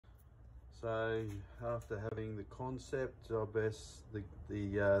So after having the concept, I guess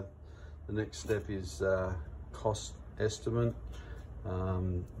the next step is cost estimate.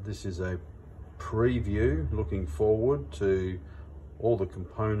 This is a preview looking forward to all the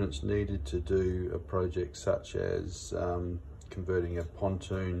components needed to do a project such as converting a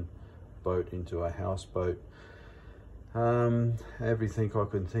pontoon boat into a houseboat. Everything I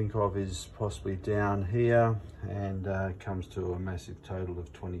can think of is possibly down here, and comes to a massive total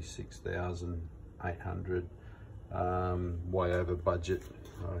of 26,800. Way over budget.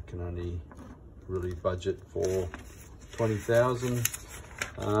 I can only really budget for 20,000.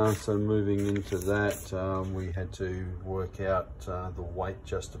 So moving into that, we had to work out the weight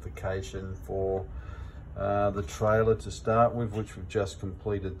justification for the trailer to start with, which we've just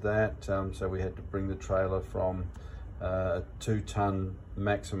completed that. So we had to bring the trailer from 2-ton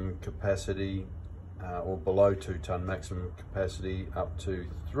maximum capacity or below 2-ton maximum capacity up to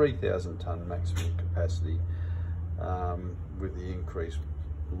 3,000 ton maximum capacity with the increased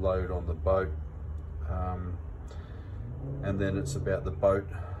load on the boat. And then it's about the boat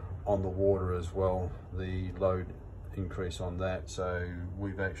on the water as well, the load increase on that. So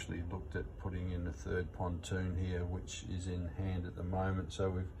we've actually looked at putting in a third pontoon here, which is in hand at the moment.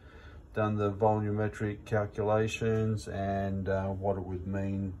 So we've done the volumetric calculations and what it would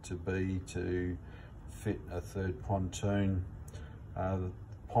mean to fit a third pontoon. The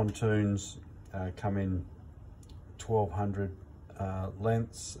pontoons come in 1200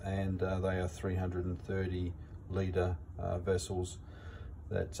 lengths, and they are 330 litre vessels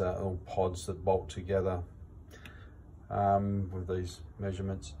that are all pods that bolt together with these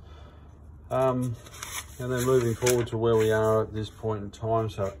measurements. And then moving forward to where we are at this point in time,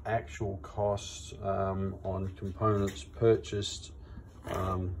 so actual costs on components purchased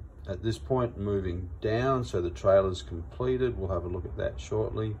at this point, moving down. So the trailer's completed, we'll have a look at that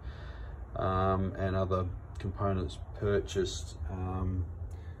shortly, and other components purchased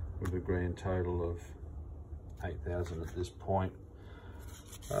with a grand total of 8,000 at this point.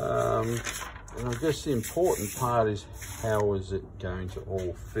 And I guess the important part is, how is it going to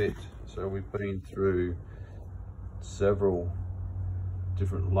all fit? So we've been through several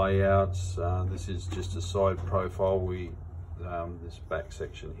different layouts. This is just a side profile. This back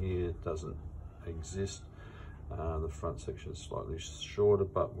section here doesn't exist. The front section is slightly shorter,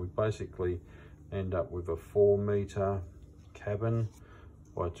 but we basically end up with a 4-meter cabin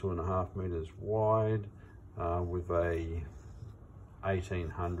by 2.5 meters wide, with a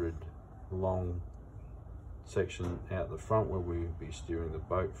 1800 long section out the front where we would be steering the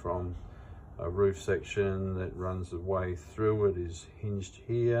boat from. A roof section that runs the way through it is hinged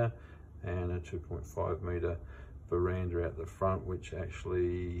here, and a 2.5 meter veranda out the front, which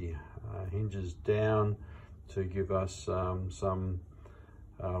actually hinges down to give us some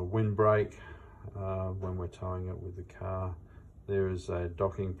windbreak when we're towing it with the car. There is a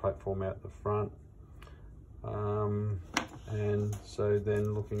docking platform out the front. And so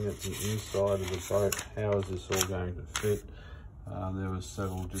then looking at the inside of the boat, how is this all going to fit? There were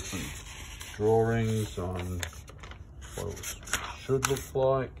several different drawings on what it should look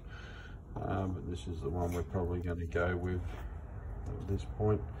like, but this is the one we're probably going to go with at this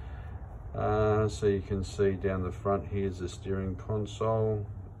point. So you can see down the front, here's the steering console,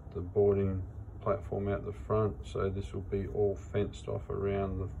 the boarding platform out the front. So this will be all fenced off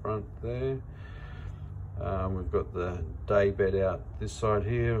around the front there. We've got the day bed out this side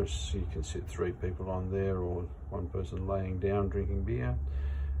here, which you can sit 3 people on there, or 1 person laying down drinking beer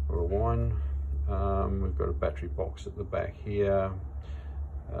or a wine. We've got a battery box at the back here.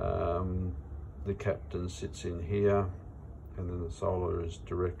 The captain sits in here, and then the solar is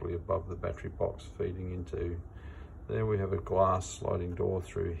directly above the battery box feeding into there. We have a glass sliding door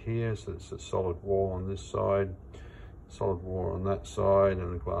through here, so it's a solid wall on this side, solid wall on that side,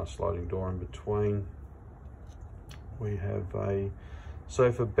 and a glass sliding door in between. We have a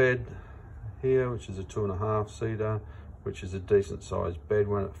sofa bed here, which is a 2.5 seater, which is a decent sized bed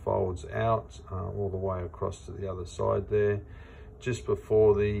when it folds out all the way across to the other side there. Just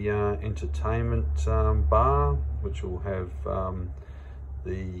before the entertainment bar, which will have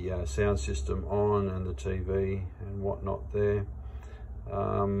the sound system on and the TV and whatnot there.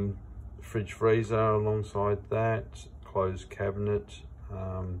 Fridge freezer alongside that, closed cabinet,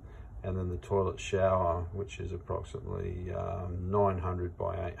 and then the toilet shower, which is approximately 900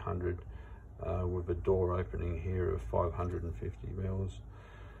 by 800 with a door opening here of 550 mils.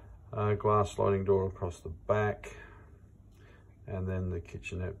 Glass sliding door across the back, and then the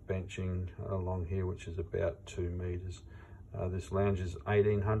kitchenette benching along here, which is about 2 meters. This lounge is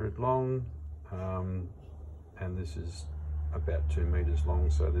 1800 long, and this is about 2 meters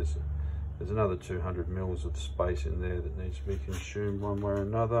long, so there's there's another 200 mils of space in there that needs to be consumed one way or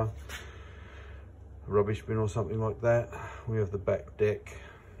another. A rubbish bin or something like that. We have the back deck,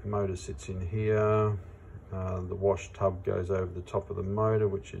 the motor sits in here. The wash tub goes over the top of the motor,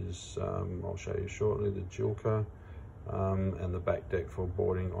 which is, I'll show you shortly, the Julka, and the back deck for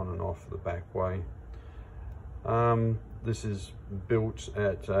boarding on and off the back way. This is built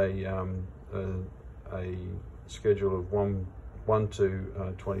at a schedule of 1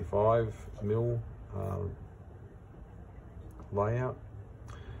 to 25 mil layout.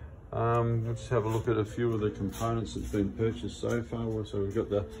 We'll just have a look at a few of the components that's been purchased so far. So we've got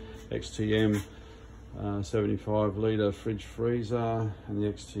the XTM 75 litre fridge freezer and the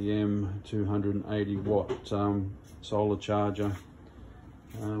XTM 280 watt solar charger.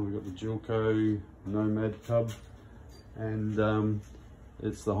 We've got the Julka Nomad tub, and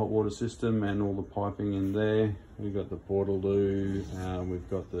it's the hot water system and all the piping in there. We've got the Portaloo, we've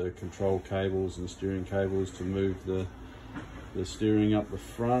got the control cables and steering cables to move the steering up the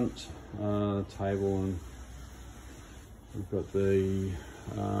front, table, and we've got the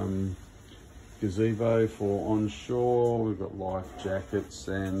gazebo for onshore. We've got life jackets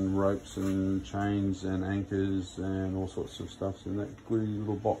and ropes and chains and anchors and all sorts of stuff in that goody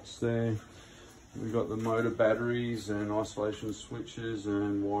little box there. We've got the motor batteries and isolation switches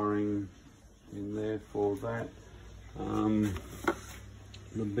and wiring in there for that.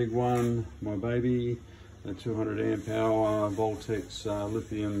 The big one, my baby, a 200 amp hour Voltex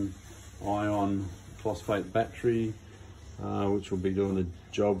lithium ion phosphate battery, which will be doing the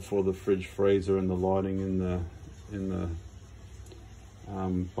job for the fridge freezer and the lighting in the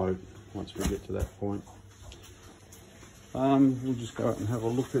boat once we get to that point. We'll just go out and have a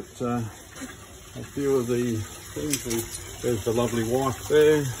look at a few of the things. There's the lovely wife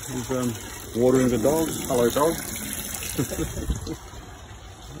there, who's watering the dogs. Hello, dog.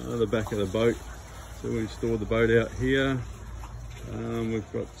 The back of the boat. So we've stored the boat out here. We've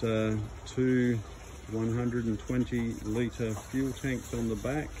got two 120 litre fuel tanks on the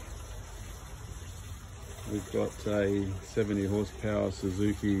back. We've got a 70 horsepower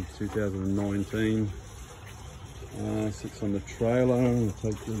Suzuki 2019. Sits on the trailer. I'll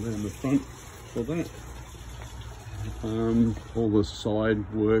take you around the front for that. All the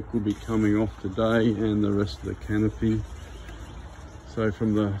side work will be coming off today, and the rest of the canopy. So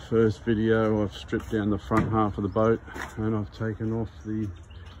from the first video, I've stripped down the front half of the boat, and I've taken off the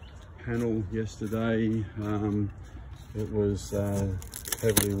panel yesterday. It was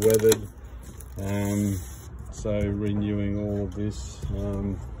heavily weathered, so renewing all of this,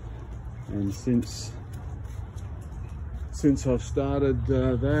 and since I've started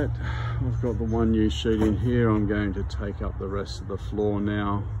that, I've got the one new sheet in here. I'm going to take up the rest of the floor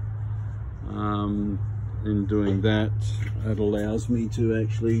now. In doing that, it allows me to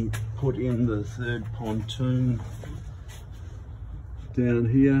actually put in the third pontoon down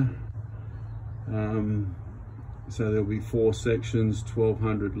here. So there'll be 4 sections,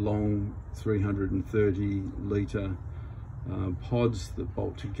 1200 long, 330 litre pods that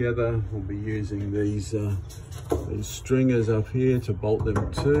bolt together. We'll be using these stringers up here to bolt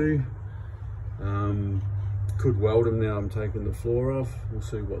them to. Could weld them now I'm taking the floor off. We'll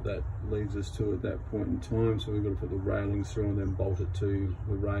see what that leads us to at that point in time. So we've got to put the railings through and then bolt it to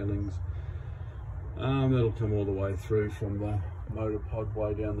the railings. That'll come all the way through from the motor pod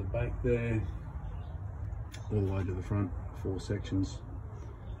way down the back there, all the way to the front, 4 sections.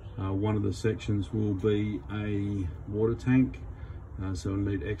 One of the sections will be a water tank, so we'll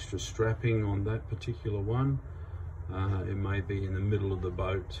need extra strapping on that particular one. It may be in the middle of the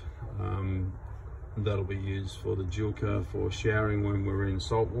boat. That'll be used for the Julka for showering when we're in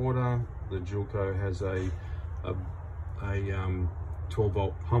salt water. The Julka has a 12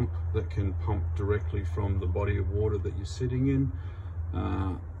 volt pump that can pump directly from the body of water that you're sitting in,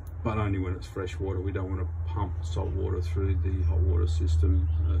 but only when it's fresh water. We don't want to pump salt water through the hot water system,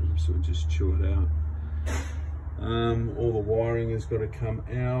 so we just chew it out. All the wiring has got to come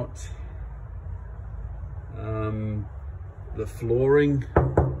out. The flooring,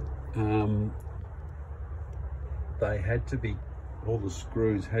 they had to be, all the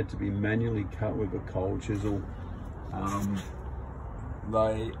screws had to be manually cut with a cold chisel.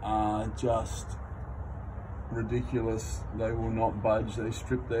 They are just ridiculous. They will not budge. They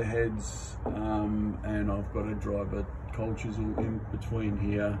strip their heads, and I've got to drive a cold chisel in between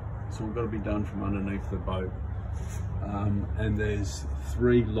here. It's all got to be done from underneath the boat. And there's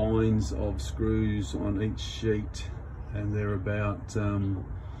 3 lines of screws on each sheet, and they're about 10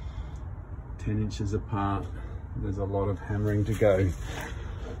 inches apart. There's a lot of hammering to go.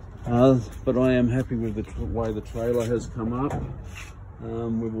 But I am happy with the way the trailer has come up.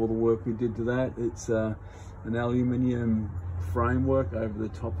 with all the work we did to that. It's an aluminium framework over the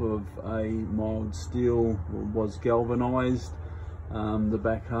top of a mild steel, was galvanized. The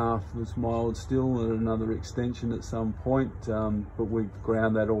back half was mild steel and another extension at some point, but we've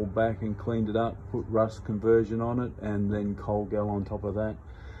ground that all back and cleaned it up, put rust conversion on it, and then Colgal on top of that.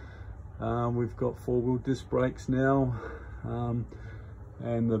 We've got 4-wheel disc brakes now,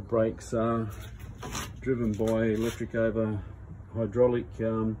 and the brakes are driven by electric over hydraulic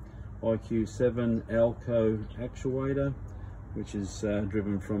IQ7 Alco actuator, which is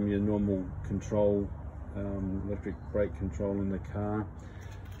driven from your normal control, electric brake control in the car,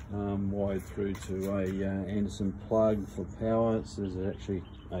 wired through to a Anderson plug for power. So there's actually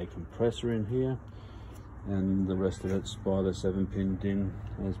a compressor in here, and the rest of it's by the 7-pin DIN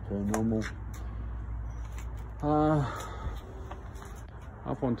as per normal.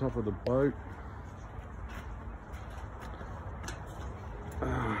 Up on top of the boat,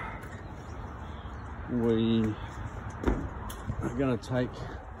 we are going to take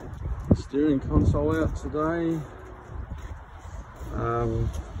the steering console out today.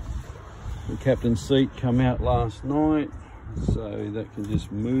 The captain's seat come out last night, so that can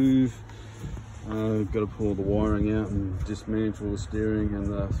just move. Got to pull the wiring out and dismantle the steering and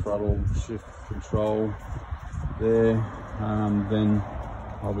the throttle shift control there. Then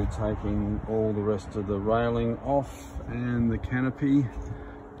I'll be taking all the rest of the railing off and the canopy,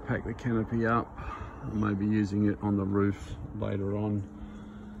 pack the canopy up. I may be using it on the roof later on.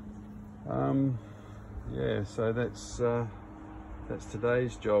 Yeah, so that's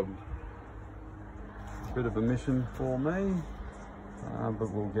today's job. A bit of a mission for me,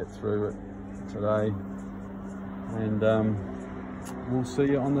 but we'll get through it today, and we'll see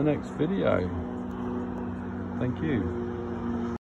you on the next video. Thank you.